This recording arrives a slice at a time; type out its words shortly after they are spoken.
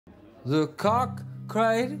The cock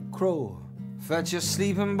cried crow, fetch your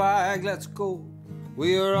sleeping bag, let's go.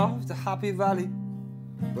 We are off to Happy Valley,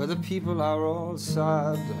 where the people are all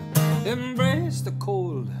sad. Embrace the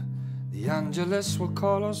cold, the Angelus will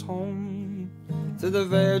call us home. To the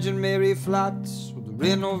Virgin Mary flats, where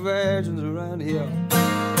there ain't no virgins around here.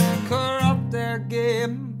 Corrupt their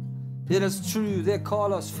game, it is true they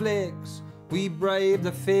call us flakes. We bribed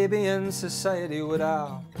the Fabian society with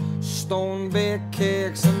our stone-baked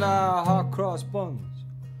cakes and our hot-cross buns.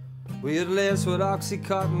 We had laced with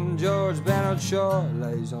Oxycontin. George Bernard Shaw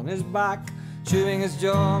lies on his back, chewing his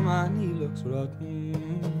jaw, man, he looks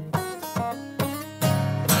rotten.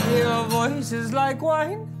 Your voice is like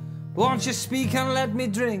wine, won't you speak and let me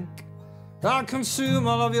drink? I'll consume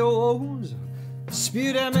all of your woes,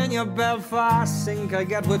 spew them in your Belfast sink. I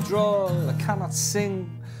get withdrawal, I cannot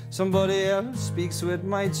sing. Somebody else speaks with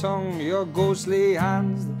my tongue. Your ghostly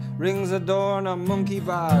hands rings the door on a monkey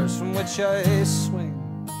bars from which I swing.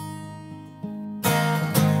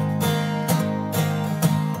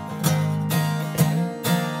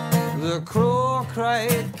 The crow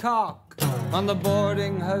cried cock on the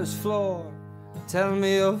boarding house floor. Tell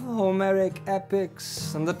me of Homeric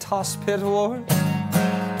epics and the toss pit wars.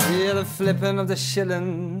 Yeah, the flipping of the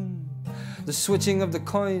shilling, the switching of the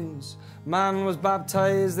coins. Man was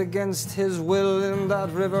baptized against his will in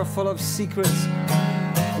that river full of secrets.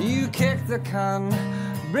 You kicked the can,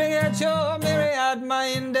 bring out your myriad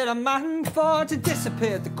mind. Did a man for to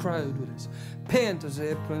dissipate the crowd with his painter's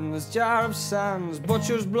apron, his jar of sands,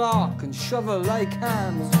 butcher's block and shovel-like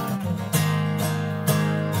hands.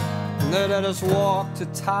 Now let us walk to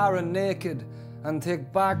Tara naked and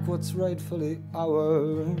take back what's rightfully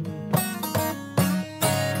ours.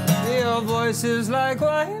 Your voice is like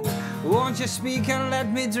wine, won't you speak and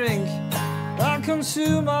let me drink? I'll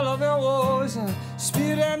consume all of your woes and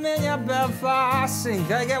spew them in your Belfast sink.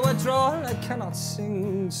 I get withdrawal, I cannot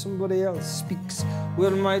sing. Somebody else speaks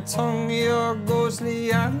with my tongue. Your ghostly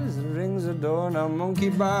hands rings the door now monkey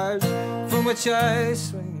bars from which I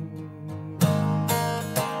swing.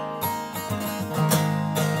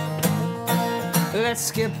 Let's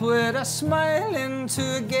skip with a smile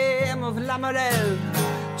into a game of Lamarelle,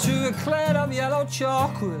 to a cloud of yellow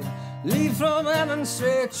chocolate. Leave from heaven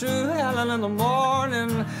straight through hell, and in the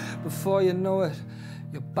morning, before you know it,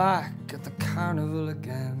 you're back at the carnival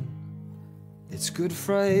again. It's Good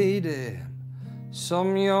Friday,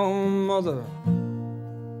 some young mother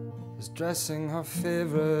is dressing her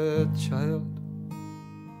favorite child.